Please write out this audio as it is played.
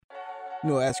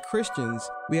As Christians,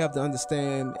 we have to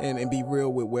understand and be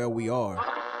real with where we are.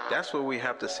 That's what we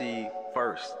have to see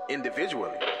first,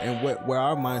 individually. And where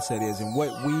our mindset is and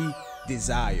what we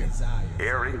desire.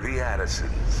 Airing the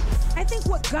Addisons. I think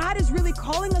what God is really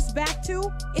calling us back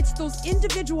to, it's those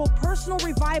individual personal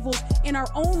revivals in our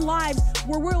own lives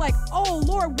where we're like, oh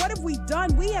Lord, what have we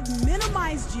done? We have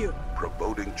minimized you.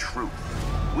 Promoting truth,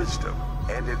 wisdom,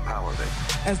 and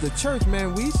empowerment. As the church,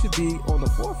 man, we should be on the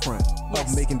forefront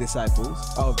of making disciples,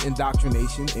 of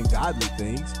indoctrination and godly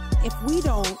things. If we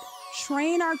don't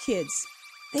train our kids,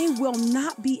 they will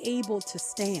not be able to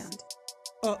stand.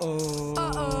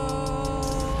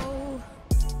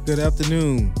 Good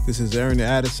afternoon. This is Airing the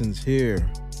Addisons here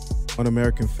on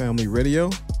American Family Radio,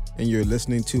 and you're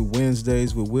listening to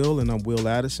Wednesdays with Will, and I'm Will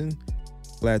Addison.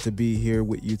 Glad to be here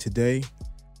with you today.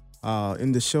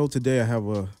 In the show today, I have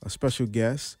a special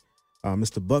guest,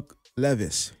 Mr. Buck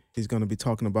Levis. He's going to be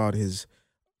talking about his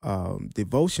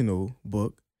devotional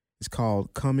book. It's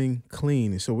called Coming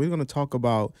Clean. And so we're going to talk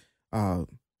about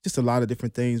just a lot of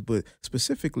different things, but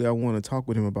specifically I want to talk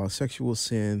with him about sexual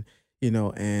sin,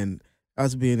 and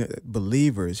us being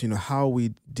believers, how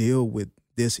we deal with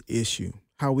this issue,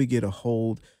 how we get a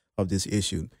hold of this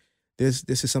issue. This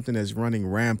is something that's running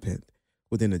rampant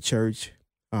within the church,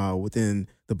 within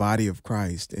the body of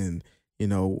Christ. And,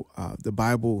 the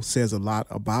Bible says a lot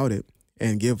about it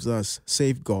and gives us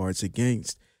safeguards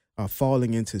against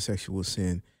falling into sexual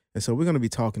sin. And so we're going to be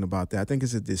talking about that. I think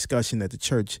it's a discussion that the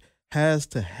church has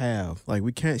to have. Like,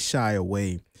 we can't shy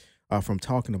away from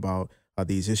talking about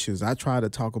these issues. I try to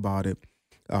talk about it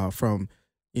from,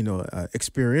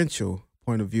 experiential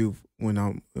point of view when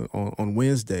I'm on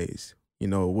Wednesdays,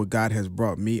 what God has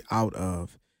brought me out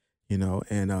of,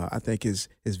 and I think it's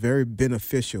very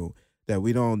beneficial that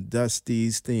we don't dust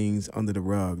these things under the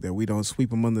rug, that we don't sweep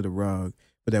them under the rug,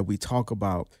 but that we talk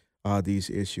about these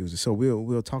issues. So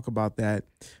we'll talk about that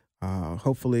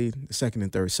hopefully the second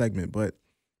and third segment. But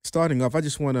starting off, I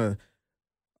just want to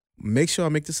make sure I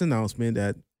make this announcement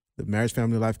that the Marriage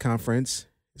Family Life Conference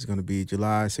is going to be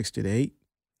July 6th to the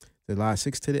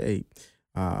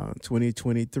 8th,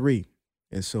 2023.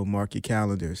 And so mark your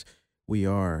calendars. We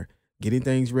are getting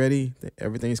things ready.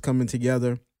 Everything's coming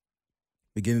together.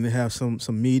 Beginning to have some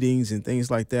meetings and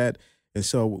things like that. And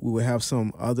so we will have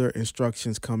some other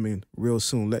instructions coming real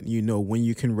soon, letting you know when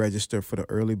you can register for the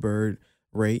early bird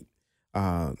rate.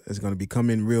 It's going to be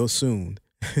coming real soon.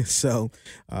 So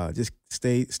just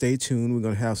stay tuned. We're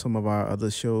going to have some of our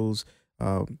other shows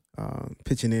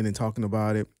pitching in and talking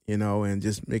about it, and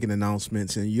just making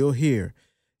announcements. And you'll hear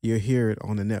it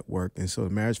on the network. And so the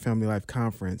Marriage Family Life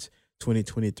Conference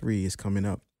 2023 is coming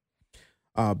up.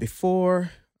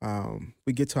 Before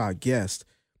we get to our guest,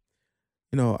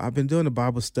 I've been doing a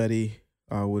Bible study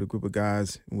with a group of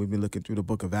guys, and we've been looking through the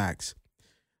book of Acts.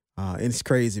 And it's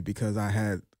crazy because I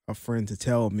had a friend to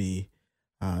tell me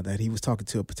that he was talking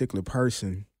to a particular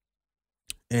person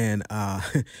and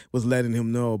was letting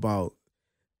him know about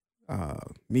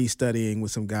me studying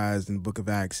with some guys in the book of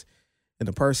Acts. And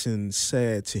the person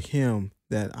said to him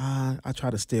that I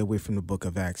try to stay away from the book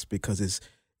of Acts because it's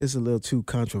a little too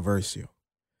controversial.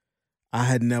 I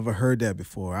had never heard that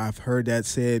before. I've heard that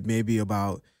said maybe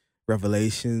about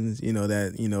Revelations,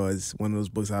 it's one of those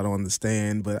books I don't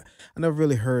understand, but I never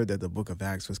really heard that the book of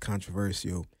Acts was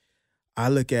controversial. I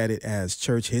look at it as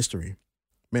church history.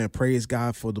 Man, praise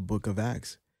God for the book of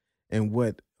Acts and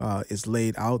what is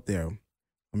laid out there.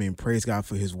 I mean, praise God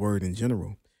for his word in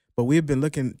general. But we've been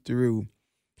looking through,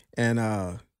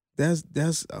 and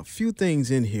there's a few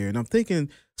things in here, and I'm thinking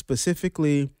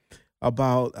specifically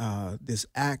about this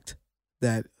act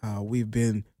that we've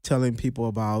been telling people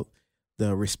about,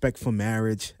 the Respect for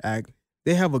Marriage Act.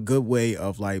 They have a good way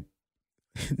of like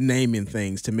naming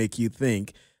things to make you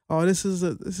think, oh, this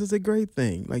is a great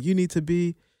thing. Like, you need to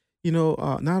be,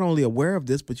 not only aware of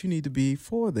this, but you need to be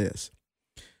for this.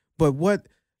 But what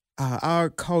our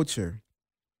culture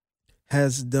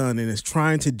has done and is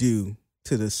trying to do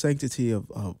to the sanctity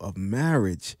of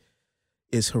marriage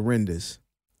is horrendous.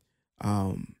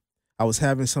 I was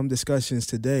having some discussions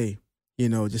today,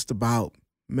 just about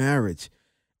marriage.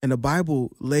 And the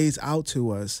Bible lays out to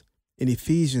us in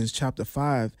Ephesians chapter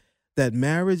 5 that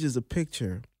marriage is a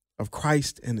picture of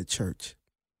Christ and the church.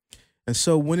 And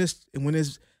so when it's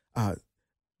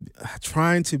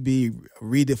trying to be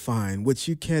redefined, which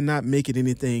you cannot make it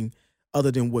anything other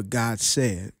than what God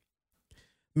said,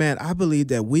 man, I believe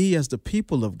that we as the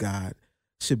people of God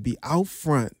should be out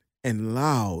front and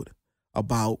loud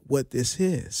about what this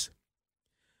is.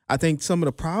 I think some of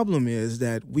the problem is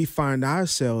that we find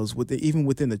ourselves even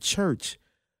within the church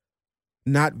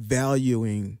not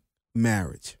valuing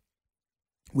marriage.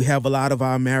 We have a lot of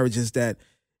our marriages that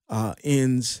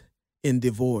ends in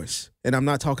divorce. And I'm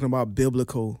not talking about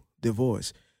biblical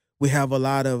divorce. We have a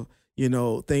lot of,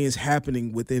 things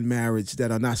happening within marriage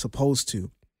that are not supposed to.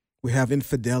 We have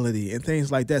infidelity and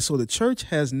things like that. So the church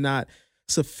has not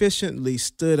sufficiently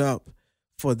stood up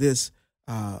for this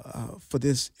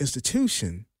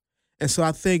institution. And so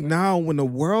I think now when the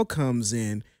world comes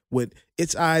in with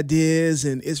its ideas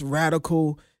and its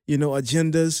radical,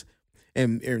 agendas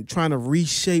and trying to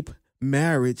reshape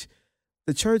marriage,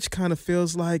 the church kind of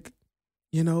feels like,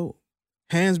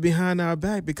 hands behind our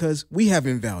back because we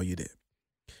haven't valued it.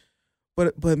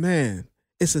 But man,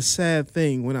 it's a sad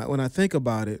thing when I think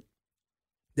about it,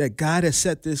 that God has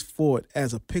set this forth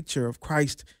as a picture of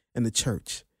Christ and the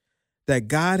church, that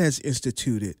God has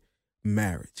instituted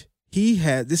marriage.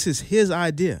 This is his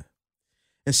idea.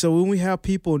 And so when we have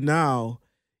people now,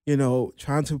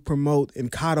 trying to promote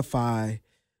and codify,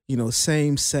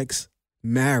 same-sex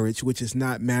marriage, which is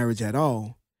not marriage at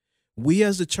all, we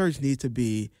as the church need to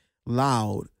be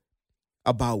loud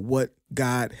about what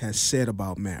God has said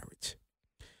about marriage.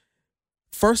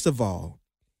 First of all,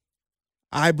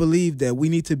 I believe that we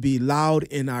need to be loud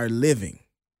in our living.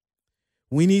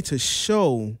 We need to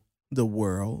show the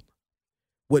world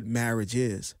what marriage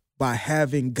is by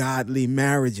having godly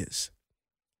marriages.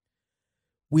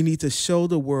 We need to show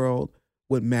the world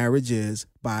what marriage is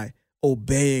by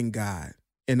obeying God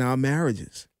in our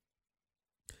marriages.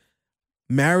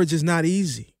 Marriage is not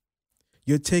easy.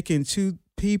 You're taking two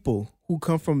people who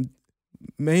come from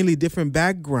mainly different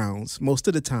backgrounds most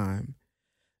of the time,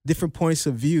 different points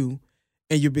of view,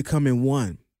 and you're becoming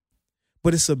one.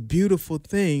 But it's a beautiful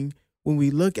thing when we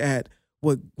look at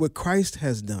what Christ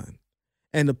has done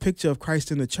and the picture of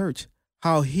Christ in the church,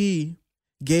 how he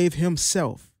gave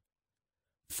himself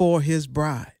for his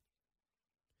bride.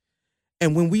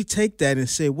 And when we take that and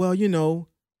say, well,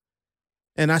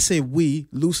 and I say we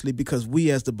loosely because we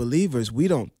as the believers, we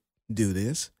don't do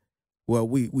this. Well,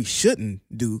 we shouldn't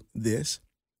do this.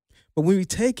 But when we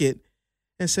take it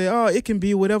and say, oh, it can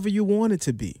be whatever you want it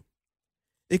to be.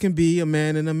 It can be a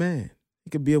man and a man.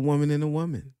 It can be a woman and a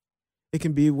woman. It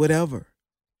can be whatever.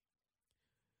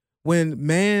 When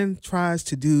man tries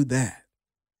to do that,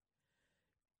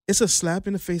 it's a slap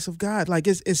in the face of God. Like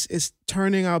it's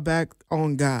turning our back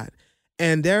on God.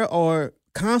 And there are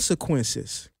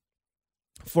consequences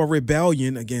for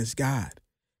rebellion against God.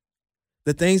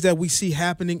 The things that we see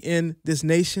happening in this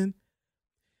nation,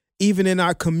 even in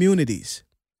our communities,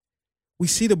 we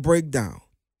see the breakdown.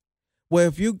 Well,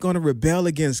 if you're going to rebel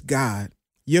against God,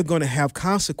 you're going to have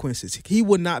consequences. He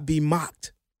will not be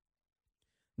mocked.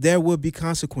 There will be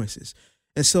consequences.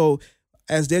 And so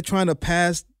as they're trying to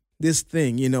pass this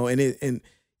thing, and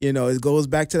it goes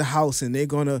back to the House and they're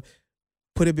going to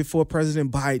put it before President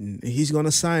Biden and he's going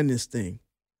to sign this thing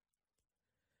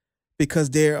because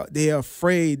they are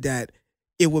afraid that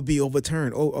it will be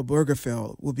overturned.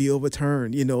 Obergefell will be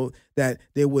overturned, that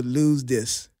they would lose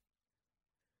this.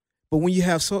 But when you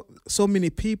have so many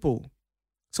people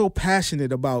so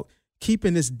passionate about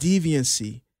keeping this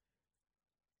deviancy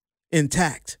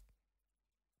intact,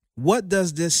 what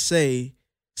does this say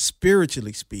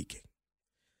spiritually speaking?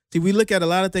 See, we look at a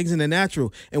lot of things in the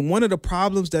natural, and one of the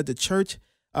problems that the church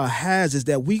has is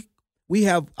that we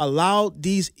have allowed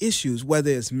these issues, whether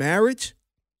it's marriage,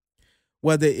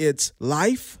 whether it's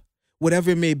life, whatever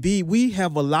it may be, we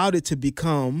have allowed it to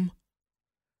become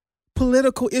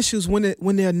political issues when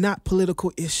they're not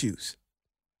political issues.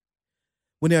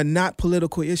 When they're not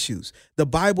political issues. The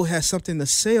Bible has something to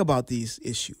say about these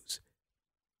issues.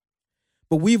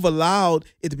 But we've allowed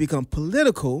it to become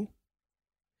political,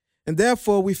 and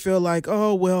therefore we feel like,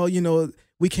 oh, well,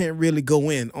 we can't really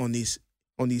go in on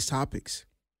these topics.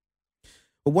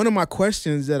 But one of my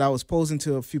questions that I was posing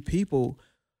to a few people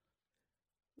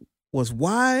was,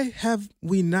 why have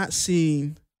we not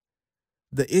seen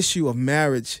the issue of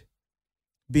marriage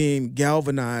being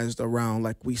galvanized around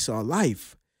like we saw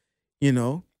life?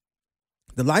 The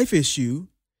life issue,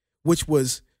 which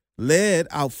was led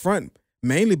out front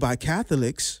mainly by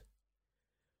Catholics,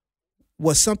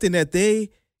 was something that they,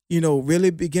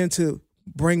 really began to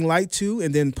bring light to.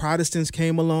 And then Protestants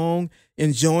came along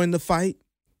and joined the fight.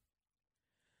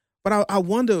 But I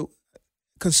wonder,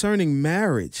 concerning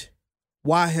marriage,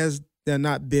 why has there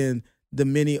not been the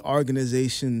many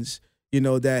organizations,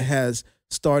 that has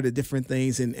started different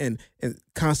things and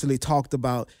constantly talked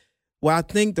about? Well, I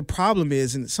think the problem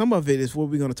is, and some of it is what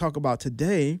we're going to talk about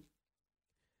today,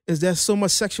 is there's so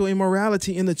much sexual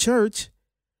immorality in the church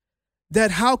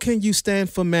that how can you stand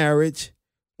for marriage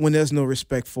when there's no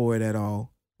respect for it at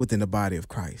all within the body of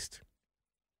Christ?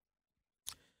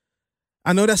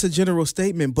 I know that's a general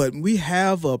statement, but we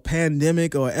have a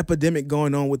pandemic or epidemic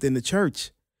going on within the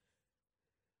church.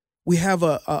 We have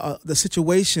the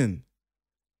situation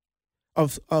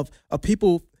of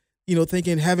people,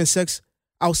 thinking having sex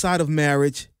outside of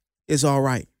marriage is all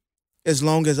right, as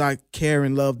long as I care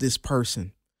and love this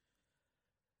person.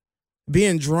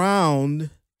 Being drowned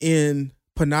in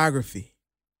pornography,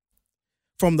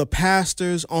 from the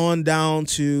pastors on down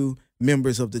to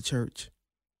members of the church.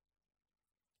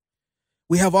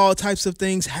 We have all types of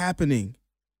things happening.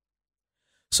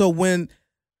 So when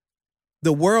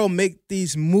the world make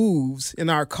these moves in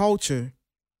our culture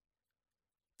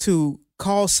to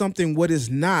call something what is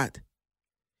not,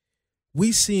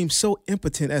 we seem so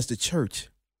impotent as the church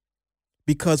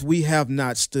because we have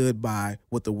not stood by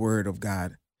what the word of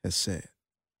God has said.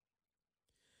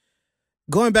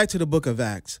 Going back to the book of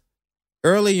Acts,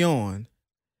 early on,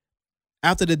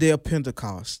 after the day of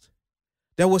Pentecost,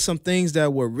 there were some things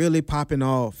that were really popping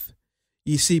off.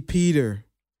 You see Peter,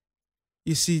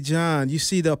 you see John, you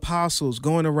see the apostles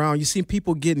going around, you see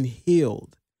people getting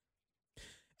healed.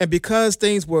 And because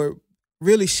things were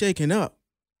really shaken up,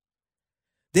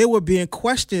 they were being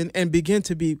questioned and begin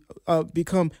to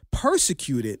become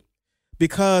persecuted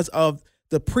because of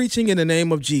the preaching in the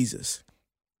name of Jesus.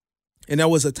 And there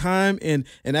was a time in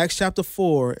Acts chapter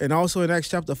 4 and also in Acts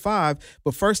chapter 5,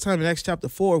 but first time in Acts chapter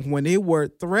 4 when they were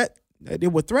threatened and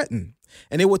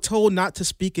they were told not to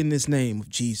speak in this name of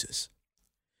Jesus.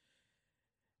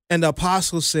 And the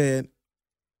apostles said,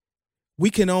 we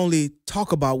can only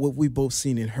talk about what we both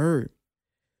seen and heard.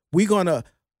 We're going to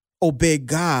obey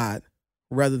God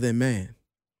rather than man.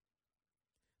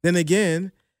 Then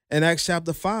again, in Acts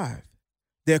chapter 5,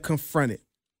 they're confronted.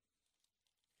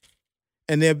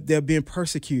 And they're being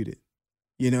persecuted,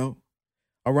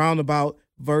 around about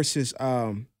verses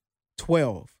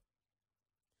 12.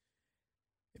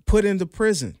 Put into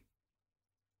prison.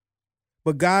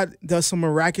 But God does some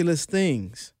miraculous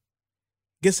things.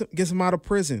 Gets them out of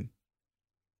prison.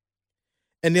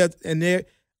 And they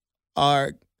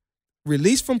are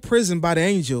released from prison by the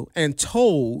angel and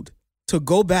told to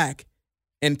go back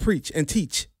and preach and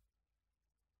teach.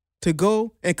 To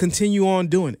go and continue on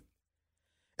doing it.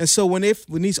 And so when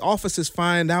these officers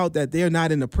find out that they're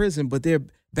not in the prison, but they're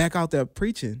back out there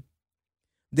preaching,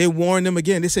 they warn them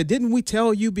again. They said, didn't we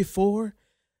tell you before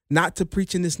not to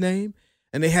preach in this name?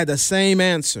 And they had the same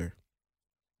answer.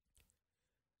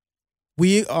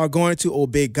 We are going to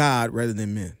obey God rather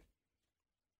than men.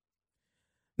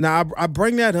 Now, I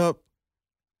bring that up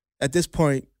at this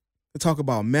point to talk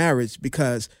about marriage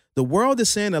because the world is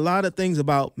saying a lot of things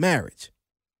about marriage.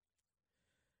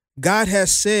 God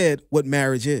has said what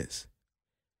marriage is.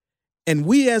 And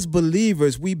we as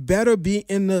believers, we better be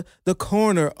in the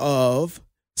corner of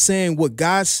saying what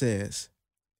God says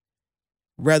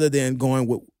rather than going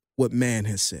with what man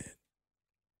has said.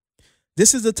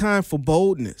 This is the time for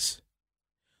boldness.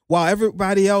 While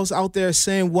everybody else out there is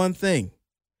saying one thing,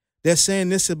 they're saying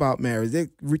this about marriage. They're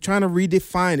trying to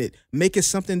redefine it, make it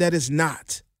something that is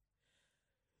not.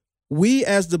 We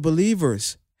as the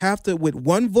believers have to, with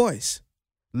one voice,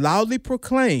 loudly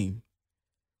proclaim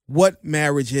what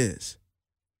marriage is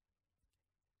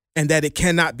and that it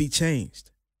cannot be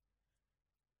changed.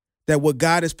 That what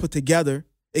God has put together,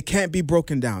 it can't be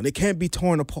broken down. It can't be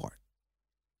torn apart.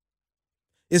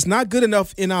 It's not good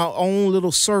enough in our own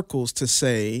little circles to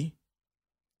say,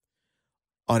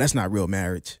 oh, that's not real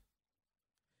marriage.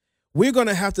 We're going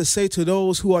to have to say to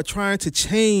those who are trying to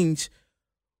change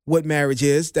what marriage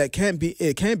is, that it can't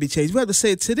be changed. We have to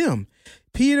say it to them.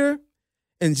 Peter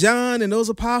and John and those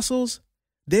apostles,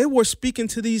 they were speaking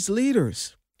to these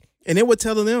leaders and they were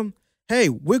telling them, hey,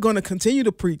 we're going to continue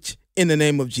to preach in the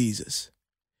name of Jesus.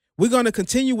 We're going to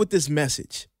continue with this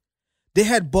message. They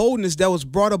had boldness that was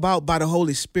brought about by the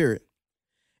Holy Spirit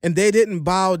and they didn't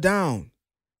bow down.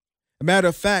 As a matter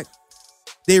of fact,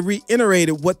 they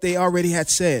reiterated what they already had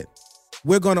said.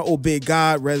 We're going to obey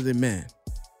God rather than man.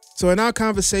 So in our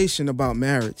conversation about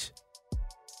marriage,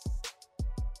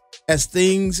 as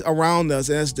things around us,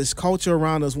 as this culture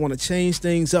around us want to change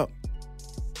things up,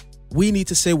 we need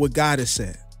to say what God has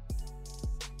said.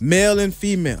 Male and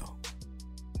female.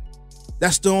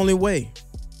 That's the only way.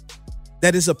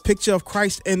 That is a picture of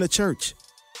Christ in the church.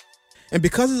 And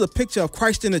because it's a picture of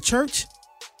Christ in the church,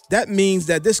 that means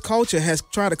that this culture has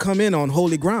tried to come in on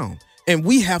holy ground and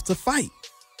we have to fight.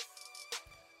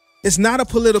 It's not a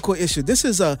political issue. This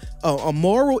is a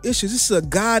moral issue. This is a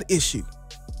God issue.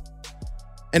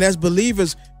 And as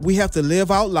believers, we have to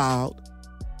live out loud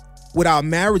with our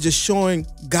marriages showing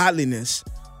godliness,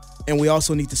 and we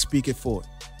also need to speak it forward.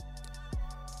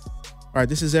 All right,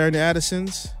 this is Aaron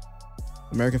Addison's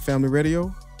American Family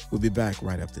Radio. We'll be back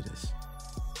right after this.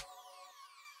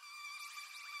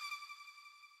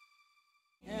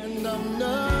 I'm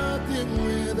nothing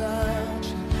without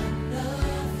you.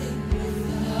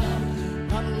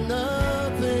 I'm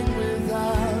nothing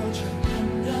without you.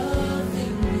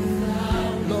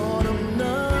 Lord, I'm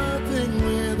nothing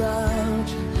without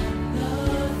you.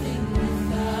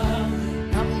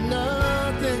 I'm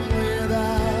nothing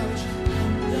without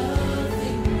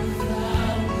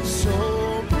you.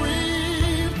 So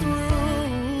breathe through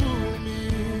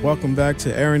me. Welcome back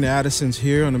to Aaron Addison's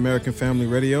here on American Family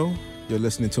Radio. You're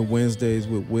listening to Wednesdays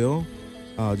with Will.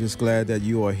 Just glad that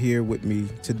you are here with me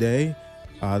today.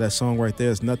 That song right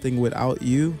there is Nothing Without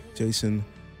You, Jason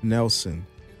Nelson.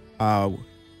 The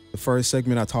first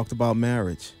segment I talked about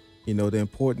marriage, the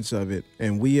importance of it.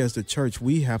 And we as the church,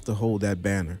 we have to hold that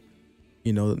banner.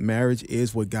 Marriage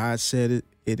is what God said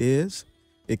it is.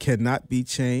 It cannot be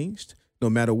changed, no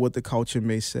matter what the culture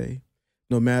may say,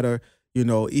 no matter,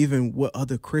 even what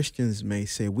other Christians may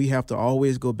say. We have to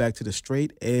always go back to the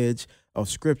straight edge of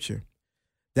Scripture.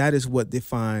 That is what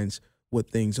defines what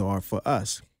things are for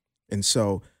us. And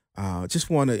so just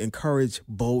want to encourage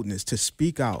boldness to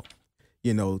speak out,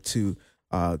 to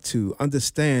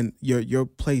understand your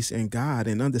place in God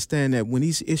and understand that when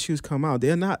these issues come out,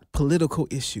 they're not political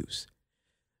issues.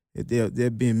 They're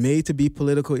being made to be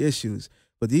political issues,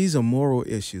 but these are moral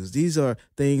issues. These are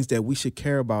things that we should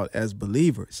care about as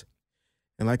believers.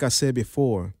 And like I said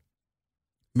before,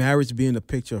 marriage being a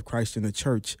picture of Christ in the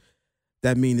church,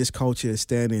 that means this culture is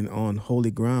standing on holy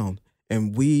ground,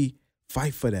 and we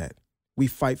fight for that. We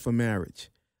fight for marriage,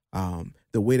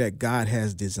 the way that God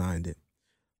has designed it.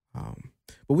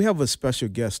 But we have a special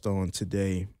guest on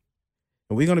today,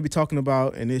 and we're going to be talking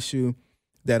about an issue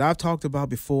that I've talked about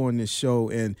before in this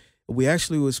show, and we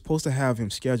actually was supposed to have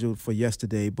him scheduled for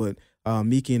yesterday, but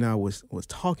Miki and I was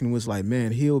like,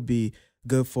 man, he'll be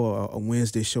good for a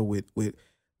Wednesday show with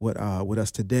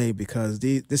us today, because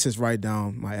this is right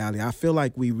down my alley. I feel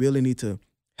like we really need to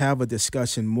have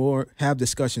discussions more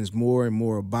and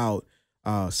more about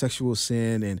sexual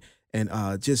sin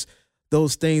and just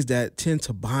those things that tend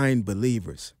to bind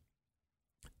believers.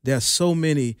 There's so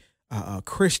many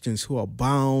Christians who are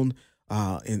bound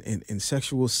in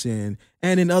sexual sin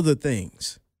and in other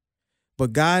things,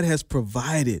 but God has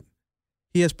provided.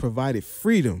 He has provided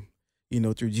freedom,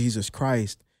 through Jesus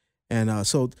Christ. And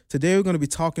so today we're going to be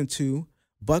talking to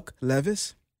Buck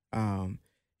Levis.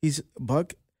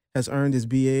 Buck has earned his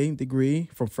BA degree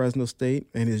from Fresno State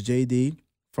and his JD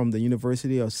from the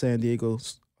University of San Diego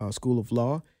School of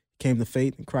Law. Came to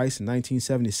faith in Christ in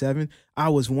 1977. I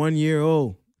was 1 year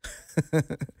old.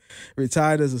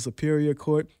 Retired as a Superior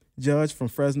Court judge from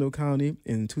Fresno County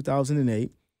in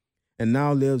 2008, and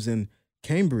now lives in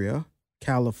Cambria,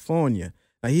 California.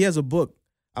 Now he has a book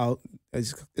out.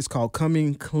 It's called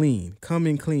Coming Clean.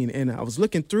 And I was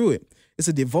looking through it. It's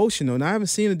a devotional, and I haven't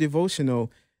seen a devotional,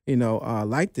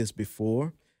 like this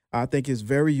before. I think it's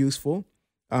very useful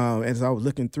as I was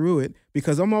looking through it,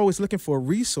 because I'm always looking for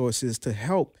resources to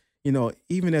help,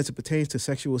 even as it pertains to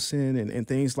sexual sin and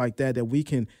things like that we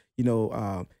can,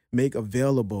 make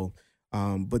available.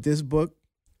 But this book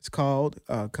is called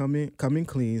Coming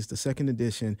Clean. It's the second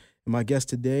edition. And my guest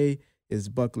today is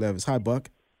Buck Levis. Hi, Buck.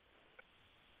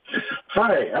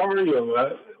 Hi, how are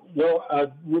you?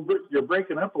 You're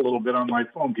breaking up a little bit on my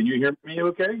phone. Can you hear me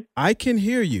okay? I can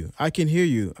hear you.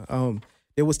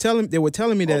 They were telling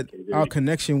me that our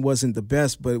connection wasn't the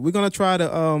best, but we're going to try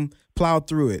to plow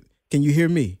through it. Can you hear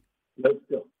me? Let's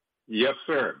go. Yes,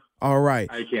 sir. All right.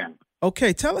 I can.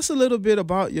 Okay, tell us a little bit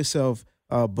about yourself,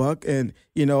 Buck, and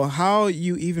how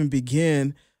you even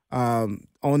began on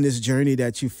this journey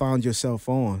that you found yourself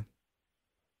on.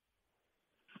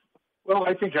 Well,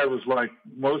 I think I was like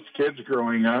most kids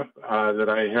growing up, that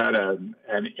I had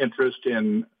an interest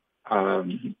in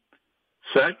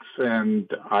sex, and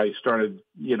I started,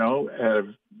 at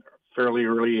a fairly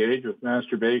early age with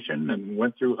masturbation, and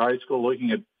went through high school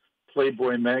looking at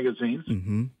Playboy magazines.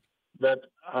 Mm-hmm.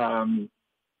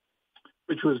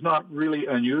 Which was not really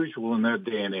unusual in that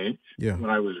day and age when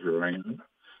I was growing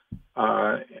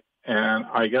up. And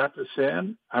I got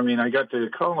to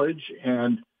college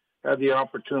and had the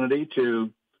opportunity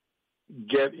to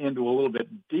get into a little bit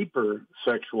deeper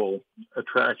sexual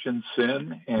attraction,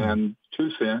 sin. And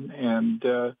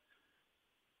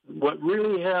what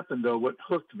really happened, though, what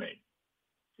hooked me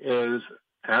is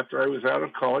after I was out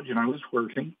of college and I was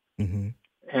working, mm-hmm.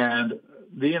 and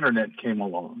the internet came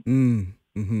along.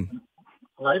 Mm-hmm.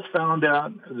 I found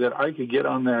out that I could get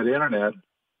on that internet,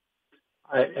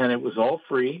 and it was all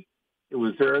free. It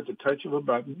was there at the touch of a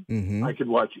button. Mm-hmm. I could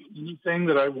watch anything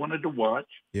that I wanted to watch.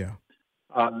 Yeah.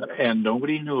 And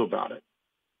nobody knew about it.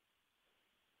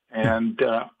 And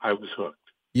I was hooked.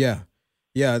 Yeah.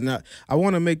 Yeah. Now, I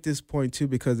want to make this point too,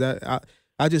 because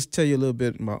I just tell you a little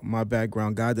bit my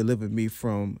background. God delivered me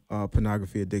from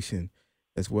pornography addiction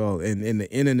as well, and the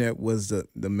internet was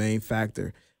the main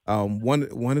factor. One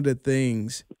of the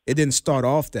things, it didn't start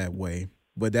off that way,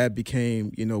 but that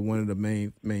became, one of the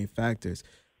main factors.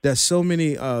 There's so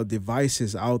many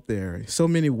devices out there, so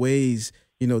many ways,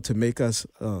 to make us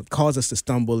cause us to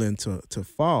stumble and to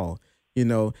fall,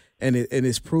 and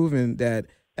it's proven that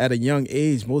at a young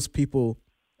age, most people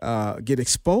get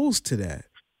exposed to that,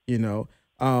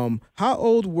 How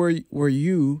old were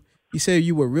you? You say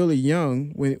you were really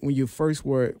young when you first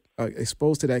were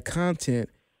exposed to that content.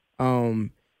 How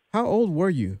old were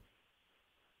you?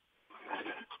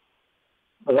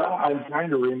 Well, I'm trying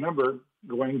to remember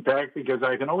going back, because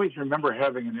I can always remember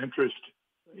having an interest,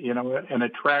 an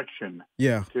attraction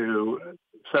to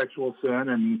sexual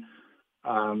sin,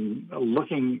 and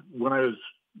looking when I was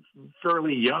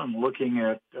fairly young, looking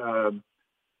at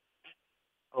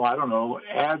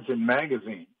ads in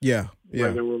magazines. Yeah.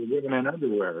 Where there were women in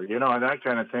underwear, and that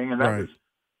kind of thing. And that was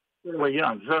fairly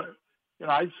young. So,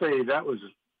 I'd say that was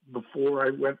before I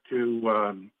went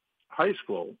to high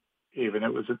school, even.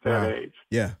 It was at that age.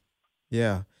 Yeah.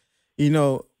 Yeah.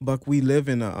 Buck, we live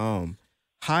in a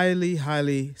highly,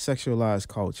 highly sexualized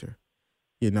culture,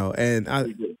 and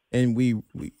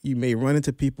you may run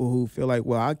into people who feel like,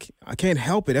 well, I can't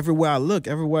help it. Everywhere I look,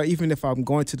 even if I'm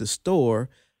going to the store,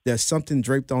 there's something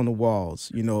draped on the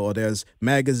walls, or there's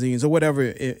magazines or whatever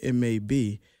it may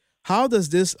be. How does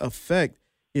this affect,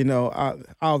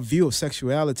 our view of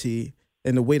sexuality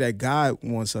and the way that God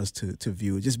wants us to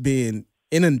view it, just being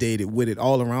inundated with it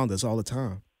all around us all the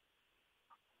time?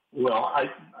 Well,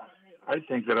 I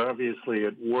think that obviously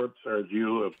it warps our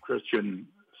view of Christian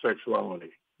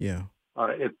sexuality. Yeah.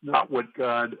 It's not what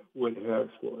God would have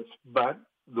for us, but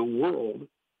the world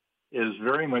is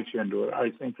very much into it.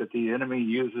 I think that the enemy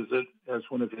uses it as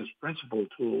one of his principal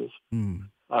tools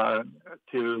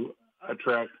to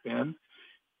attract men.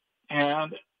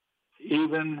 And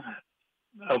even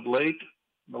of late,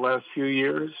 the last few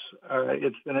years,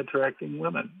 it's been attracting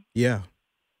women. Yeah.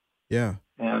 Yeah.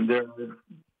 And they're,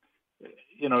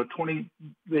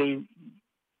 they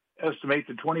estimate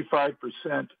that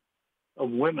 25% of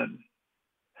women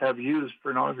have used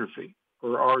pornography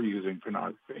or are using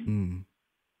pornography.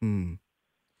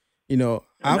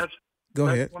 Go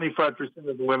ahead. 25%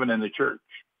 of the women in the church.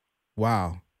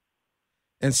 Wow.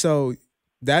 And so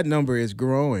that number is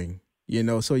growing,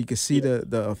 so you can see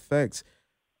the effects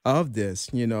of this,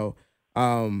 one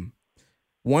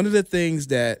of the things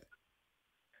that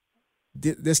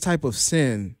this type of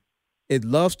sin, it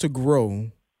loves to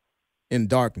grow in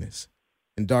darkness,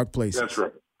 in dark places. That's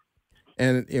right.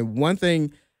 And one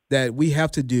thing that we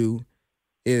have to do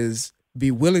is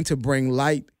be willing to bring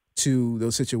light to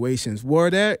those situations. Were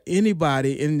there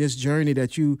anybody in this journey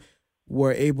that you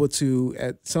were able to,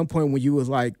 at some point when you was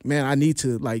like, man, I need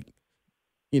to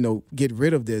get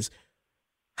rid of this?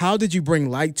 How did you bring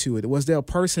light to it? Was there a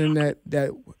person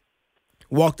that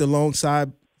walked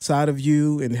alongside of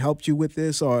you and helped you with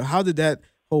this, or how did that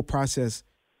whole process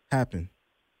happen?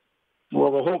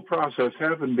 Well, the whole process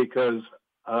happened because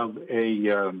of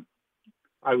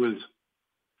I was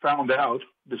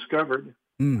discovered,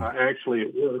 actually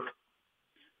at work.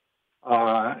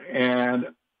 And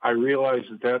I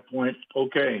realized at that point,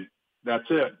 okay, that's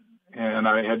it. And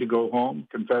I had to go home,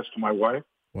 confess to my wife.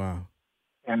 Wow.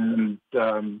 And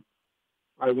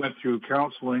I went through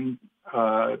counseling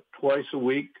twice a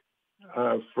week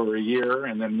for a year,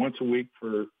 and then once a week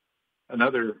for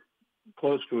another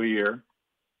close to a year.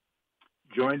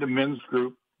 Joined a men's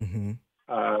group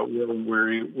where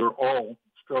we're all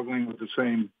struggling with the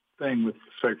same thing, with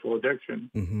sexual addiction.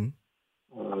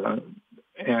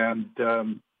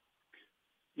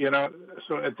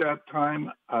 So at that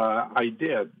time, I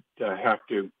did have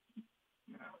to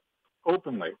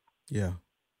openly. Yeah.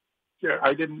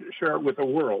 I didn't share it with the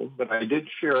world, but I did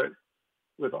share it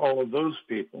with all of those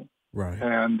people. Right.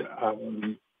 And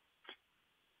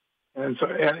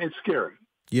it's scary.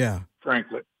 Yeah.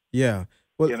 Frankly. Yeah.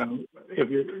 Well, if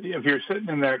you're sitting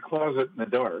in that closet in the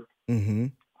dark,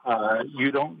 you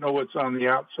don't know what's on the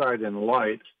outside in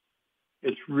light.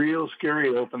 It's real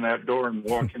scary to open that door and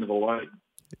walk into the light.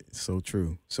 So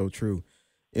true. So true.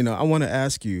 I want to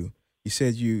ask you, you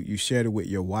said you shared it with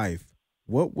your wife.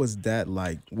 What was that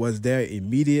like? Was there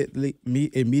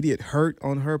immediate hurt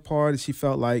on her part? She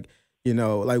felt like,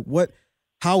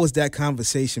 how was that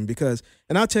conversation? Because,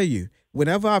 and I'll tell you,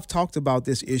 whenever I've talked about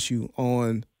this issue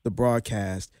on the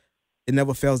broadcast, it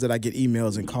never fails that I get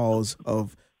emails and calls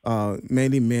of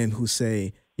mainly men who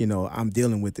say, I'm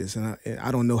dealing with this, and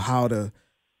I don't know how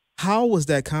How was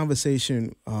that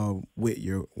conversation with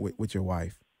your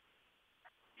wife?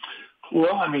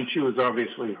 Well, I mean, she was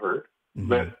obviously hurt,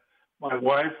 but my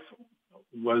wife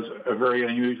was a very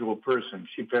unusual person.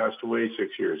 She passed away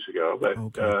 6 years ago, but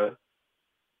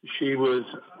she was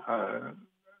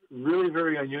really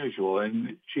very unusual,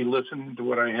 and she listened to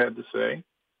what I had to say.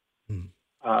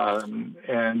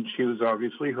 And she was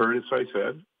obviously hurt, as I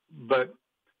said, but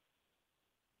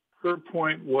her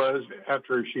point was,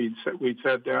 after we'd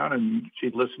sat down and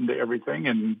she'd listened to everything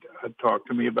and talked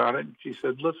to me about it, she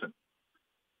said, listen,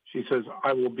 she says,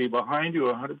 I will be behind you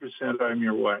 100%. I'm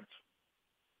your wife.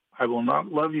 I will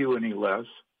not love you any less.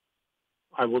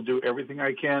 I will do everything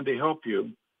I can to help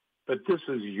you, but this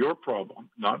is your problem,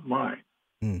 not mine.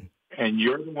 And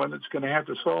you're the one that's going to have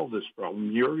to solve this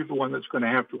problem. You're the one that's going to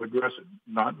have to address it,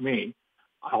 not me.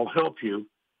 I'll help you,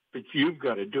 but you've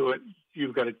got to do it.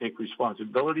 You've got to take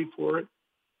responsibility for it,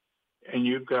 and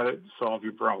you've got to solve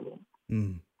your problem.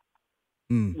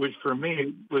 Which for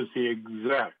me was the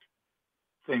exact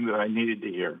thing that I needed to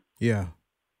hear. Yeah.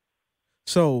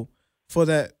 So for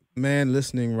that man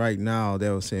listening right now, that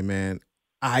will say, man,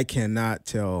 I cannot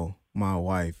tell my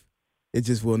wife. It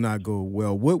just will not go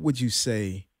well. What would you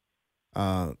say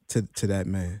to that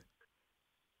man?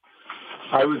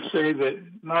 I would say that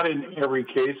not in every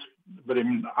case, but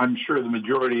I'm sure the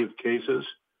majority of cases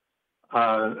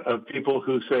of people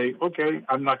who say, okay,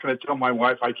 I'm not going to tell my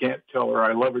wife, I can't tell her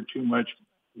I love her too much,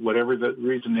 whatever the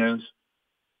reason is,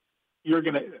 you're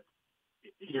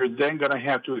then going to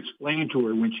have to explain to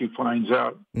her when she finds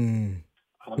out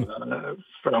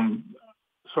from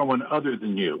someone other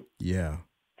than you. Yeah.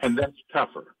 And that's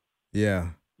tougher. Yeah.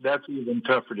 That's even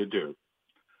tougher to do.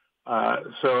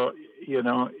 So,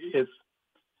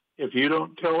 if you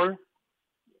don't tell her,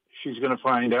 she's going to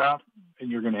find out,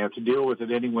 and you're going to have to deal with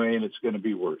it anyway, and it's going to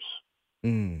be worse.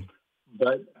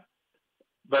 But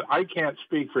I can't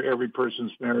speak for every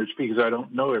person's marriage because I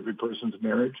don't know every person's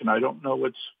marriage, and I don't know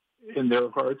what's in their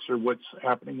hearts or what's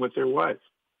happening with their wife.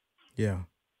 Yeah,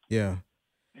 yeah.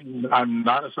 And I'm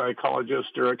not a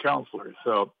psychologist or a counselor,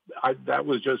 so that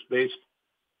was just based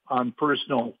on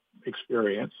personal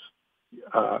experience,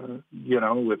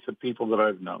 with the people that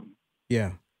I've known.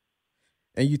 Yeah.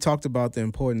 And you talked about the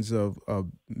importance of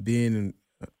being in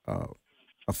a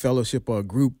fellowship or a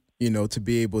group, to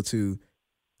be able to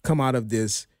come out of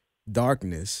this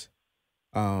darkness.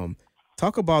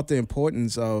 Talk about the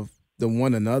importance of the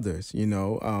one another's,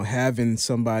 having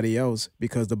somebody else,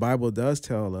 because the Bible does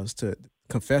tell us to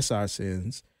confess our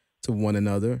sins to one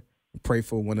another, pray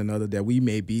for one another that we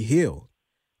may be healed.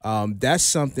 That's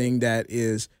something that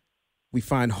we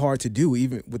find hard to do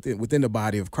even within the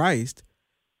body of Christ.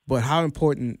 But how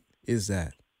important is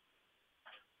that?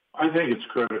 I think it's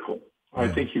critical. Yeah. I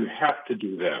think you have to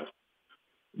do that.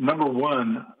 Number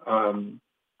one,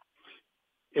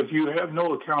 if you have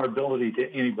no accountability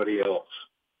to anybody else,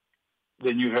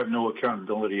 then you have no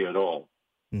accountability at all.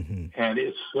 And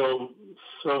it's so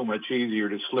much easier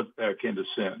to slip back into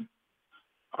sin.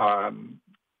 I've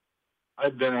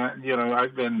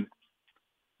been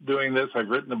doing this. I've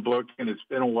written a book, and it's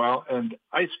been a while, and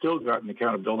I still got an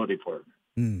accountability partner.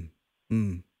 And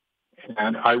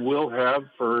I will have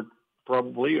for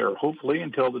probably or hopefully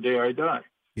until the day I die.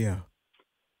 Yeah.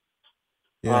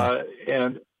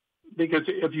 And because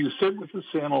if you sit with the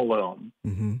sin alone,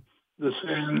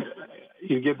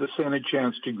 you give the sin a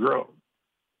chance to grow.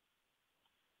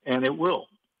 And it will.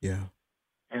 Yeah.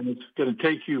 And it's going to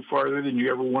take you farther than you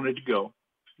ever wanted to go.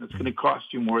 It's going to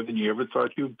cost you more than you ever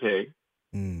thought you'd pay.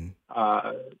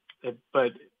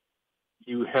 But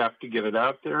you have to get it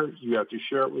out there. You have to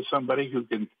share it with somebody who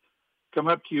can come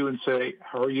up to you and say,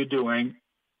 how are you doing?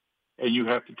 And you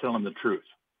have to tell them the truth.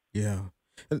 Yeah.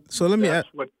 So let me that's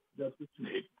what's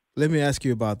needed. Let me ask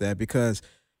you about that, because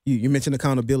you mentioned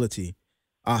accountability.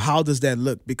 How does that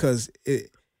look? Because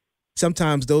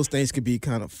sometimes those things could be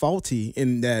kind of faulty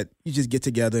in that you just get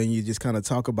together and you just kind of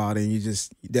talk about it, and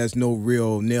there's no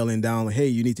real nailing down, like, hey,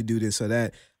 you need to do this or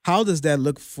that. How does that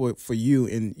look for you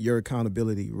in your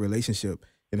accountability relationship,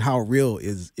 and how real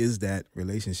is that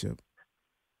relationship?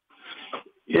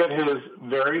 It has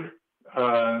varied.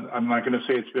 I'm not going to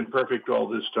say it's been perfect all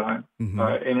this time,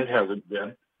 and it hasn't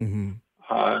been.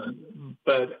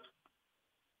 But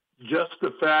just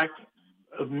the fact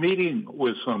of meeting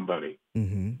with somebody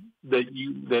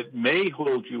that may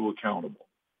hold you accountable,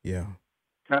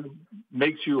 kind of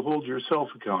makes you hold yourself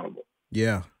accountable.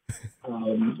 Yeah.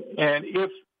 And if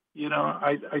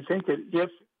I think that if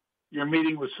you're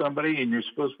meeting with somebody and you're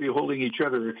supposed to be holding each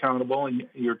other accountable, and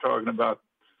you're talking about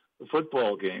the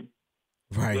football game,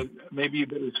 right? Maybe you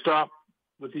better stop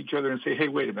with each other and say, "Hey,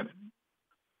 wait a minute.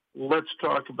 Let's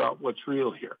talk about what's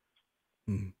real here."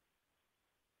 Mm.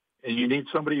 And you need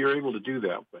somebody you're able to do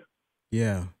that with.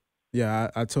 Yeah.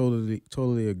 Yeah, I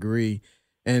totally agree.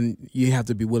 And you have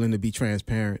to be willing to be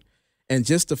transparent. And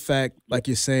just the fact, like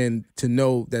you're saying, to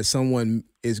know that someone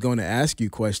is going to ask you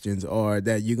questions or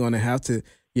that you're going to have to,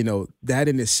 that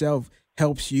in itself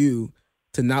helps you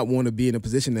to not want to be in a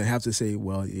position to have to say,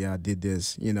 well, yeah, I did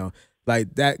this,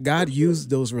 like that. God used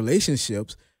those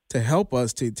relationships to help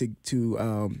us to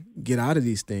get out of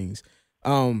these things.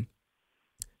 The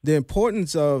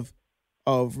importance of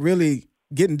really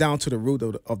getting down to the root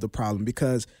of the problem,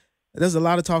 because there's a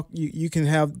lot of talk. You can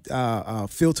have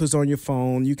filters on your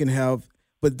phone. You can have,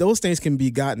 but those things can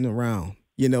be gotten around.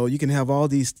 You can have all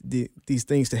these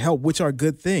things to help, which are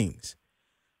good things.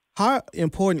 How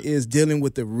important is dealing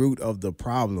with the root of the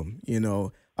problem?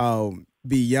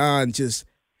 Beyond just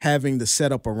having the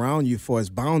setup around you for its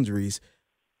boundaries,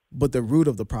 but the root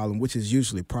of the problem, which is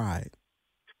usually pride.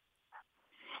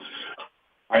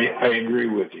 I agree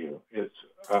with you. It's.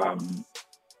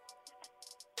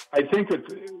 I think that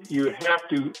you have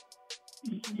to,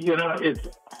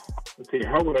 let's see,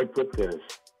 how would I put this?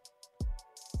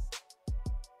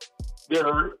 There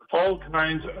are all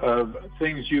kinds of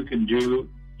things you can do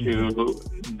to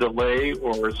delay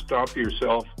or stop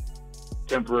yourself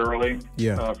temporarily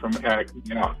from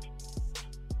acting out.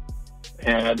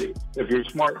 And if you're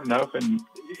smart enough, and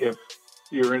if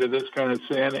you're into this kind of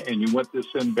sin and you want this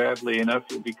sin badly enough,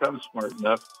 you'll become smart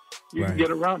enough, you can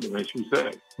get around it, as you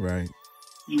say. Right.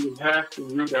 You have to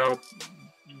root out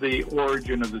the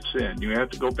origin of the sin. You have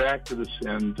to go back to the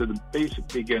sin, to the basic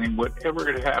beginning, whatever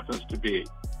it happens to be.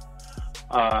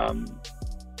 And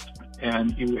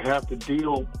you have to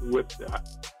deal with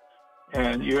that.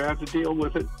 And you have to deal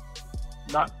with it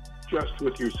not just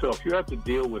with yourself. You have to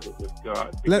deal with it with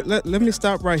God. Let me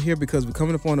stop right here because we're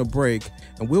coming up on a break,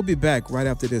 and we'll be back right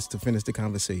after this to finish the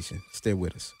conversation. Stay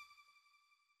with us.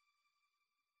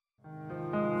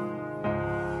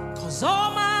 'Cause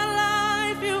all my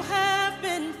life you have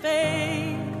been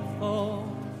faithful.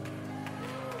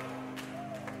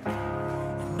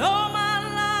 And all my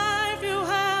life you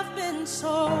have been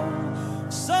so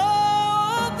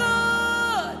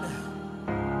good.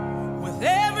 With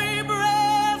every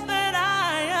breath that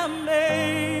I am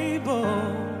able,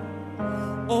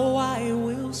 oh, I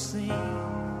will sing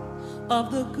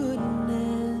of the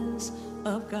goodness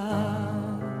of God.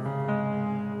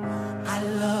 I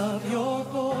love your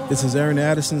voice. This is Aaron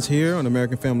Addison's here on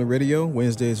American Family Radio,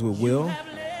 Wednesdays with Will.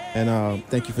 And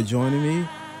thank you for joining me.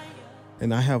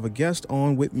 And I have a guest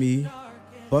on with me,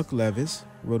 Buck Levis,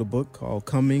 wrote a book called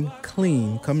Coming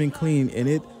Clean, and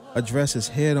it addresses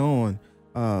head on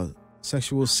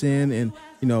sexual sin and,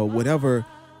 whatever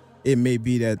it may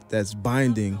be that's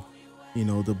binding,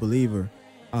 the believer.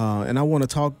 And I want to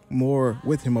talk more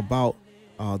with him about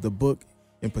the book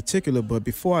in particular. But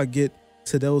before I get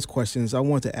to those questions, I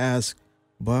want to ask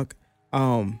Buck.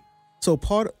 So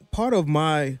part of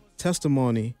my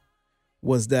testimony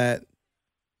was that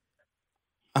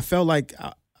I felt like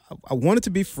I wanted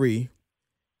to be free,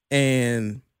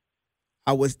 and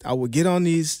I would get on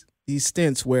these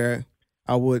stints where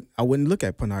I wouldn't look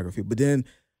at pornography, but then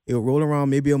it would roll around.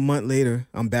 Maybe a month later,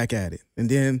 I'm back at it, and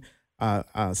then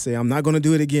I say I'm not going to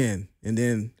do it again, and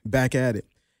then back at it.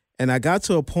 And I got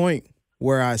to a point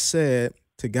where I said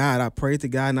to God, I prayed to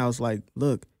God, and I was like,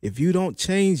 look, if you don't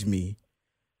change me,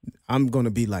 I'm going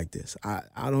to be like this.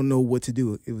 I don't know what to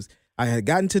do. I had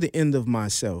gotten to the end of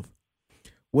myself.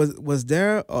 Was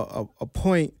there a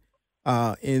point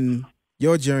in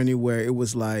your journey where it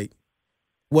was like,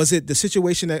 was it the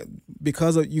situation that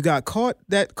because of you got caught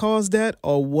that caused that,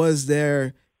 or was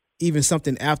there even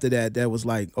something after that was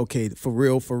like, okay, for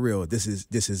real, this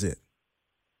is it?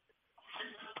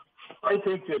 I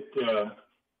think that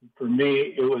for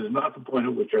me, it was not the point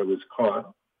at which I was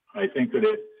caught. I think that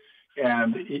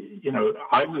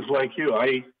I was like you.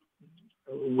 I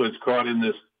was caught in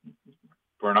this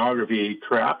pornography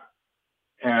trap,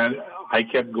 and I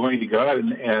kept going to God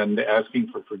and asking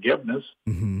for forgiveness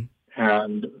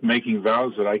and making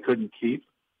vows that I couldn't keep,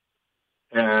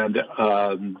 and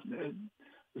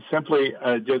simply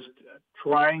just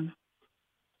trying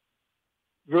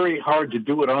very hard to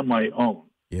do it on my own.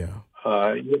 Yeah.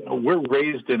 We're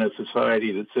raised in a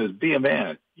society that says, be a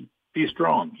man, be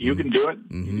strong. You can do it.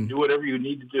 You can do whatever you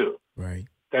need to do. Right.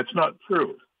 That's not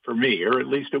true for me, or at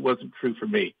least it wasn't true for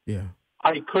me. Yeah.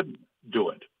 I couldn't do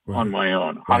it on my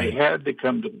own. Right. I had to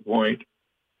come to the point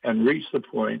and reach the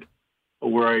point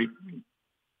where I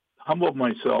humbled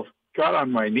myself, got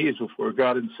on my knees before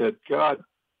God and said, God,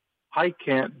 I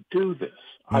can't do this.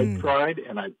 I've tried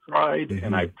and I've tried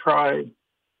and I've tried,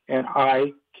 and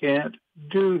I can't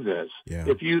do this. Yeah.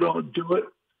 If you don't do it,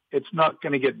 it's not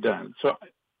going to get done. So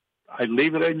I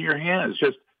leave it in your hands.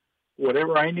 Just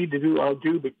whatever I need to do, I'll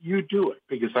do, but you do it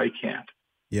because I can't.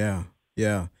 Yeah,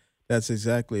 yeah. That's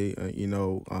exactly,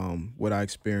 what I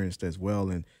experienced as well.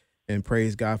 And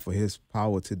praise God for his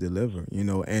power to deliver,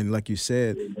 and like you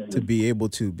said, to be able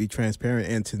to be transparent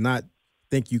and to not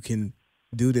think you can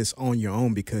do this on your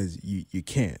own because you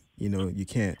can't, you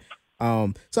can't.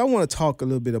 So I want to talk a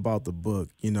little bit about the book,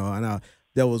 and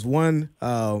there was one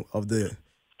of the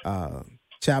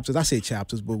chapters, I say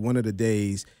chapters, but one of the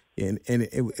days, and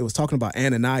it was talking about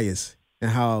Ananias and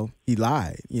how he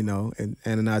lied, and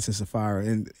Ananias and Sapphira.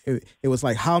 And it was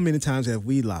like, how many times have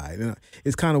we lied? And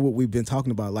it's kind of what we've been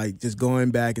talking about, like just going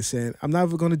back and saying, I'm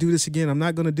never going to do this again. I'm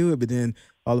not going to do it. But then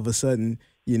all of a sudden,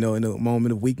 in a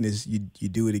moment of weakness, you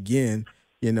do it again.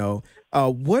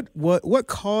 What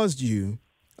caused you,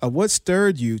 what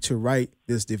stirred you to write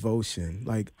this devotion?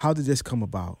 Like, how did this come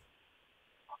about?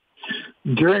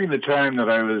 During the time that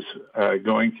I was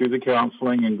going through the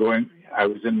counseling and I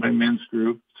was in my men's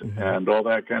groups and all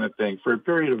that kind of thing for a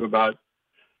period of about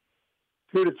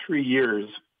 2 to 3 years.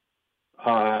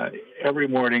 Every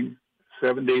morning,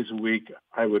 7 days a week,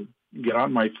 I would get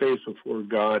on my face before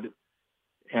God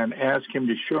and ask him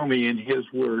to show me in his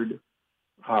word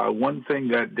one thing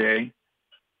that day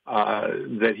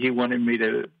that he wanted me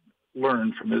to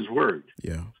learn from his word.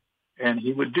 Yeah. And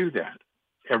he would do that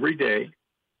every day,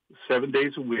 7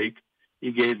 days a week.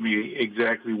 He gave me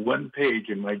exactly one page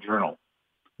in my journal.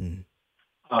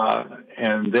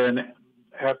 And then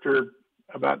after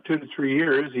about 2 to 3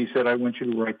 years, he said, I want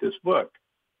you to write this book.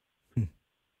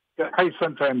 I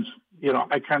sometimes,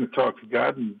 I kind of talk to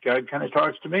God and God kind of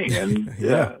talks to me. And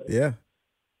yeah.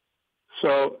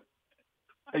 So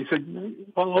I said,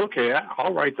 well, okay,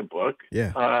 I'll write the book.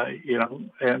 Yeah.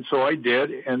 And so I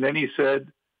did. And then he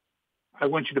said, I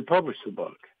want you to publish the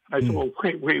book. I said, well,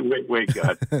 wait,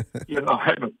 God.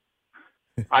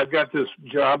 I've got this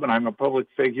job and I'm a public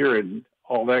figure and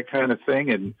all that kind of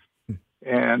thing.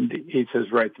 And he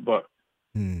says, write the book.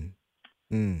 And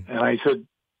I said,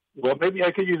 well, maybe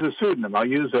I could use a pseudonym. I'll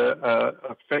use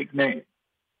a fake name.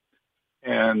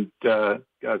 And God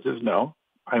says, no,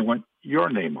 I want your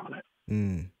name on it.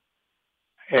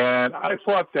 And I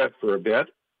fought that for a bit.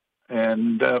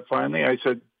 And finally I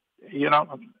said,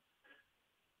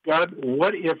 God,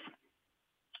 what if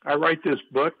I write this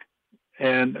book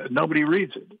and nobody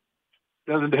reads it? It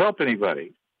doesn't help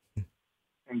anybody.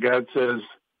 And God says,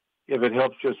 if it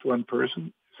helps just one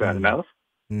person, is that enough?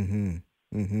 And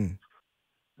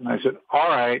I said, all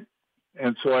right.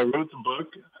 And so I wrote the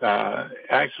book.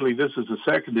 Actually, this is the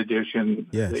second edition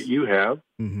that you have.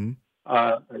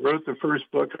 I wrote the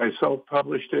first book. I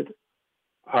self-published it.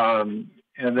 And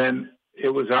then it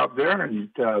was out there, and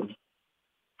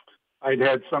I'd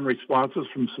had some responses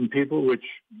from some people which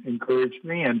encouraged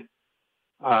me. And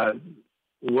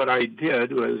what I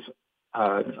did was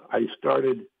I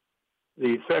started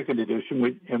the second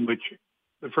edition, in which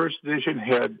the first edition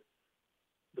had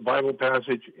the Bible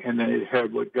passage, and then it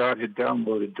had what God had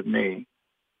downloaded to me.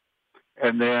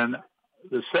 And then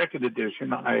the second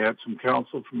edition, I had some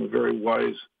counsel from a very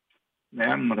wise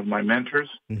man, one of my mentors,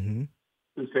 who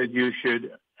said you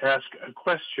should ask a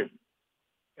question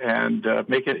and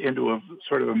make it into a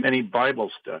sort of a mini Bible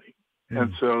study.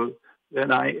 And so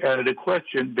then I added a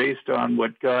question based on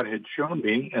what God had shown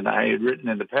me and I had written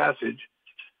in the passage,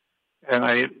 and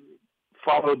I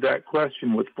followed that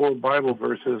question with 4 Bible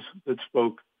verses that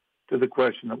spoke to the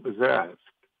question that was asked.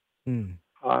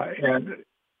 And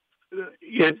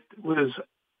it was,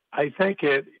 I think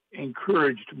it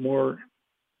encouraged more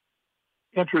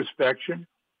introspection,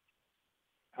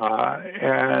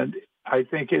 and I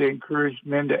think it encouraged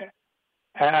men to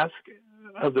ask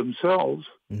of themselves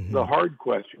the hard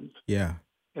questions. Yeah.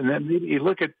 And then maybe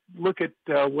look at what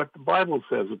the Bible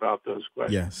says about those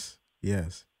questions.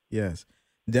 Yes.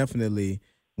 Definitely,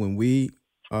 when we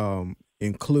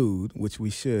include, which we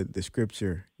should, the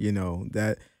scripture,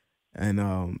 that,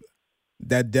 and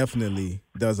that definitely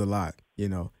does a lot.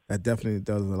 That definitely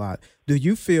does a lot. Do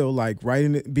you feel like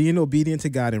being obedient to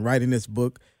God and writing this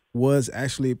book was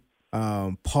actually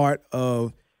part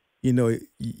of,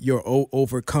 your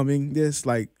overcoming this,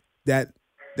 like that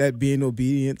being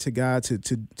obedient to God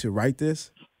to write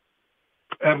this?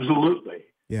 Absolutely.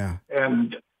 Yeah.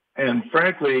 And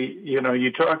frankly,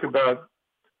 you talk about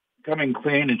coming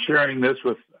clean and sharing this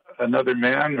with another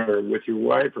man or with your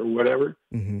wife or whatever.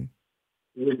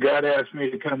 When God asked me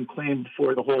to come clean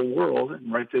before the whole world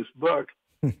and write this book,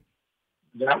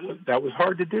 that was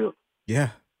hard to do. Yeah.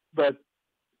 But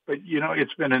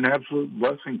it's been an absolute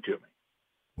blessing to me.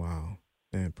 Wow.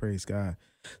 And praise God.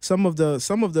 Some of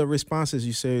the responses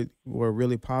you said were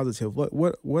really positive.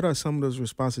 What are some of those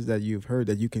responses that you've heard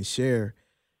that you can share,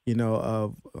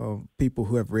 of people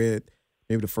who have read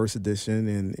maybe the first edition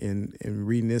and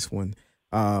reading this one?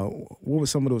 What were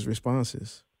some of those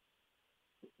responses?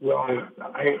 Well,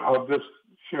 I'll just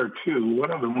share two.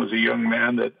 One of them was a young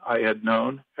man that I had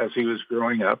known as he was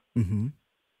growing up, mm-hmm.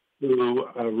 who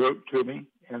wrote to me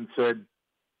and said,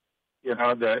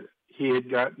 that he had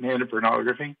gotten into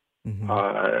pornography, mm-hmm.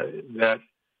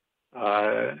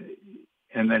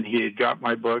 And then he had got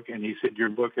my book, and he said, your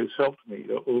book has helped me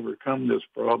to overcome this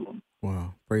problem.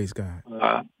 Wow, praise God.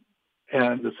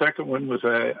 And the second one was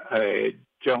a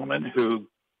gentleman who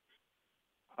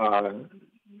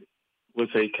was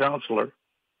a counselor,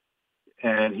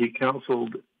 and he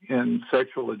counseled in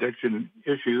sexual addiction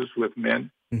issues with men.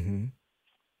 Mm-hmm.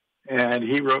 And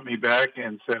he wrote me back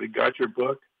and said, I got your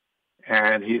book.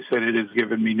 And he said, it has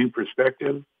given me new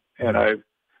perspective. And I'm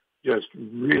just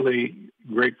really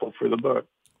grateful for the book.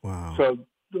 Wow. So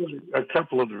those are a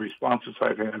couple of the responses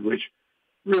I've had, which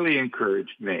really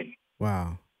encouraged me.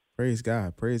 Wow. Praise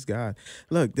God. Praise God.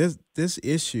 Look, this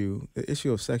issue, the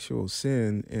issue of sexual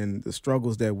sin and the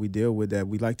struggles that we deal with that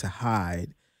we like to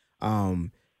hide,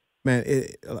 man,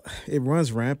 it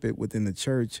runs rampant within the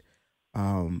church.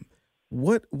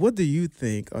 What do you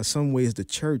think are some ways the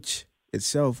church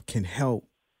itself can help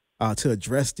to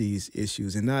address these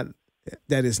issues and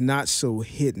that is not so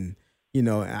hidden?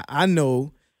 I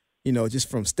know, just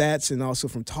from stats and also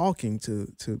from talking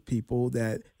to people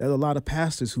that there are a lot of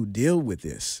pastors who deal with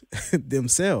this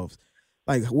themselves.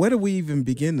 Like, where do we even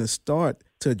begin to start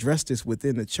to address this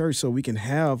within the church so we can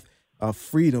have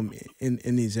freedom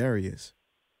in these areas?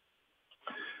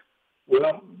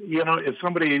 Well, if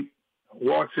somebody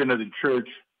walks into the church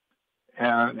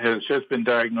and has just been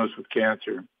diagnosed with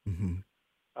cancer, mm-hmm.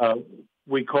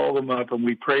 We call them up and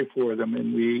we pray for them,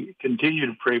 and we continue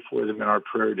to pray for them in our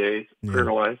prayer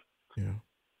life.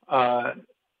 Yeah.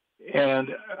 And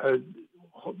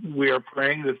we are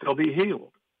praying that they'll be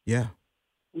healed. Yeah.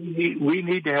 We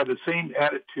need to have the same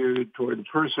attitude toward the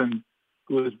person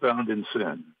who is bound in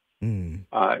sin. Mm.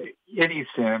 Any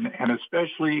sin, and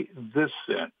especially this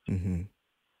sin.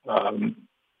 Mm-hmm.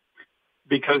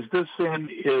 Because this sin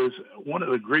is one of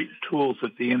the great tools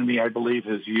that the enemy, I believe,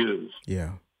 has used.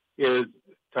 Yeah. Is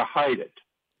to hide it.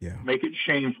 Yeah. Make it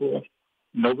shameful.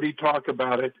 Nobody talk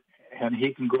about it, and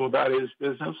he can go about his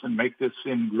business and make this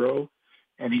sin grow,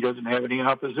 and he doesn't have any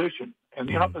opposition. And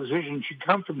the opposition should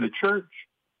come from the church.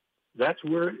 That's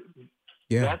where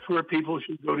people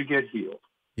should go to get healed.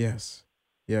 Yes.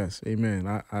 Yes. Amen.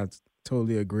 I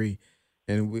totally agree.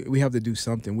 And we have to do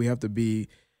something. We have to be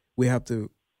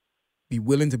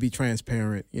willing to be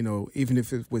transparent, even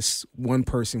if it was one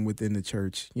person within the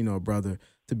church, a brother,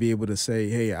 to be able to say,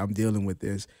 hey, I'm dealing with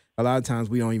this. A lot of times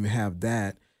we don't even have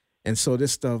that. And so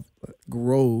this stuff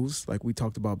grows, like we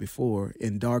talked about before,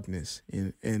 in darkness,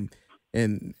 and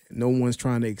no one's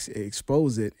trying to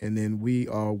expose it, and then we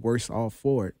are worse off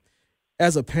for it.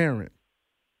 As a parent,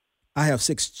 I have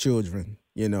 6 children,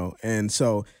 and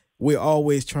so we're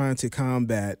always trying to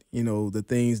combat, the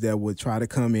things that would try to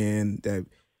come in that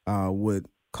would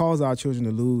cause our children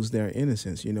to lose their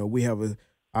innocence. We have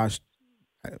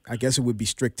I guess it would be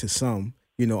strict to some,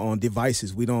 on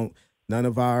devices. None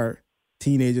of our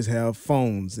teenagers have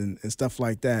phones and stuff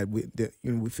like that. We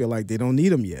feel like they don't need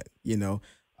them yet,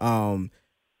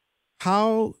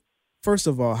 First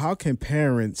of all, how can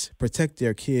parents protect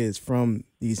their kids from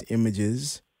these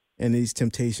images and these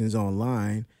temptations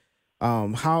online?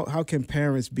 How can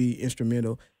parents be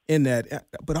instrumental in that?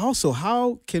 But also,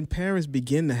 how can parents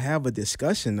begin to have a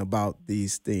discussion about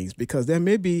these things? Because there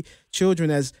may be children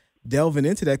that's delving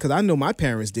into that, because I know my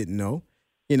parents didn't know,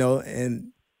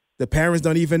 and the parents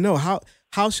don't even know.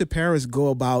 How should parents go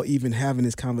about even having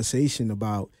this conversation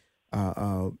about,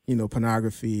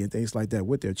 pornography and things like that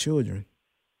with their children?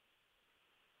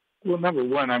 Well, number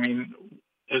one,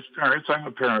 as parents, I'm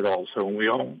a parent also, and we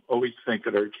all always think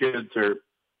that our kids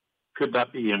could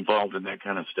not be involved in that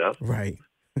kind of stuff. Right.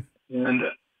 And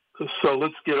so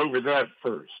let's get over that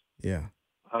first. Yeah.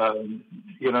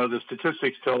 The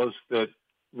statistics tell us that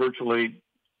virtually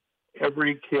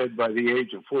every kid by the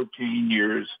age of 14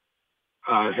 years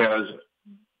has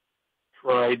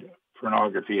tried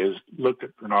pornography, has looked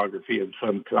at pornography of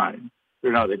some kind.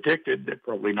 They're not addicted. They're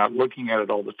probably not looking at it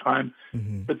all the time,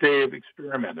 mm-hmm. but they have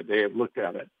experimented. They have looked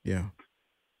at it. Yeah.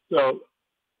 So,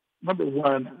 number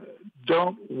one,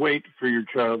 don't wait for your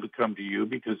child to come to you,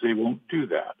 because they won't do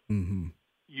that. Mm-hmm.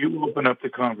 You open up the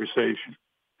conversation.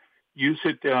 You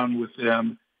sit down with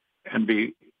them and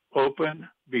be open,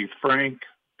 be frank,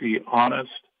 be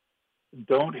honest,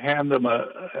 don't hand them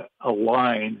a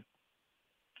line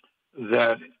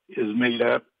that is made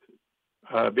up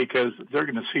because they're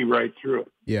going to see right through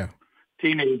it. Yeah.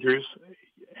 Teenagers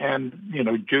and,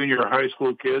 junior high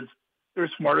school kids, they're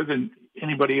smarter than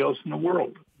anybody else in the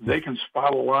world. They can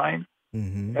spot a line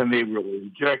and they will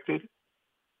reject it.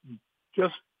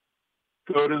 Just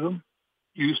go to them.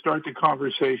 You start the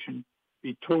conversation.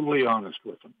 Be totally honest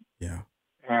with them. Yeah.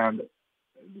 And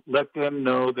let them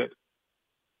know that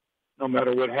no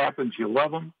matter what happens, you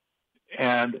love them.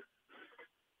 And,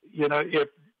 if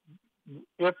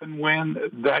and when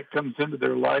that comes into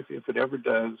their life, if it ever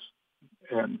does,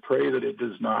 and pray that it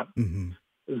does not,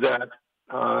 that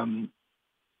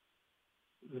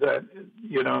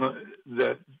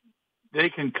they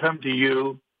can come to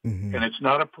you, and it's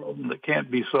not a problem that can't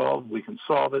be solved. We can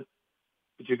solve it,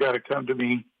 but you got to come to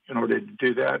me in order to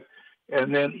do that.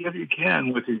 And then, if you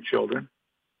can, with your children,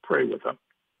 pray with them.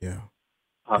 Yeah.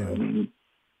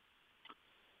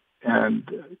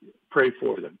 And pray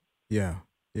for them. Yeah.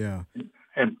 Yeah.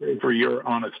 And pray for your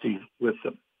honesty with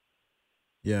them.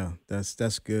 Yeah,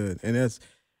 that's good. And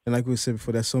like we said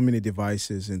before, there's so many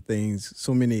devices and things,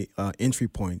 so many entry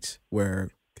points where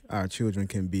our children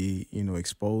can be,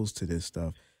 exposed to this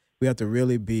stuff. We have to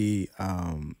really be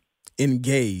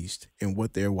engaged in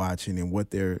what they're watching and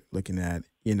what they're looking at.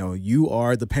 You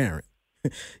are the parent.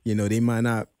 They might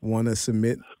not want to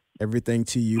submit everything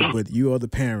to you, but you are the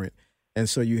parent. And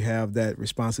so you have that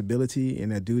responsibility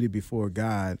and that duty before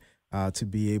God to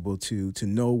be able to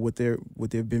know what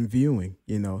they've been viewing,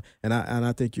 and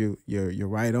I think you're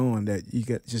right on that. You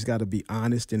just got to be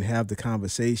honest and have the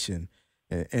conversation,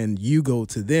 and you go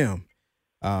to them.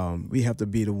 We have to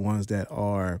be the ones that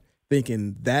are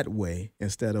thinking that way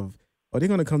instead of, they're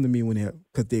going to come to me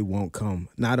because they won't come.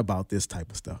 Not about this type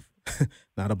of stuff.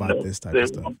 Not about this type of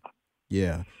stuff. Won't.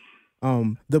 Yeah.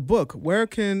 The book. Where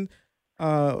can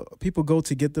people go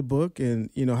to get the book, and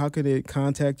how can they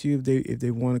contact you if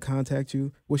they want to contact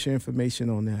you? What's your information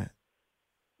on that?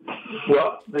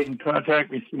 Well, they can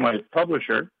contact me through my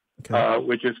publisher,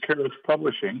 which is Charis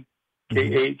Publishing,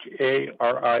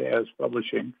 Kharis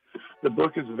Publishing. The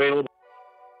book is available,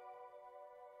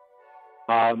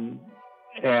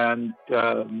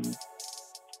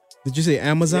 Did you say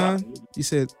Amazon? Yeah. You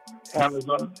said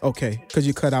Amazon. Okay, because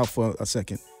you cut out for a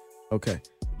second. Okay.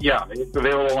 Yeah, it's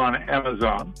available on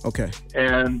Amazon. Okay.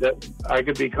 And I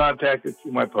could be contacted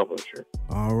through my publisher.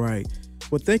 All right.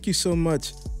 Well, thank you so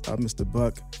much, Mr.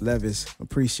 Buck Levis.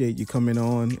 Appreciate you coming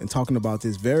on and talking about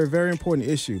this very, very important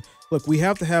issue. Look, we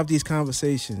have to have these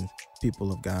conversations,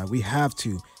 people of God. We have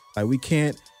to. We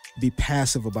can't be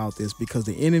passive about this because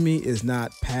the enemy is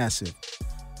not passive.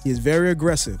 He is very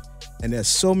aggressive. And there's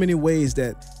so many ways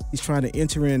that he's trying to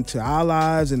enter into our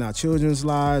lives and our children's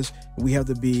lives. We have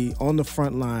to be on the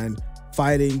front line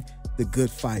fighting the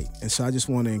good fight. And so I just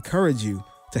want to encourage you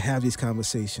to have these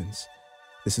conversations.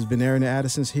 This has been Aaron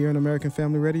Addison's here on American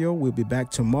Family Radio. We'll be back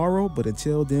tomorrow, but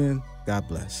until then, God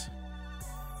bless.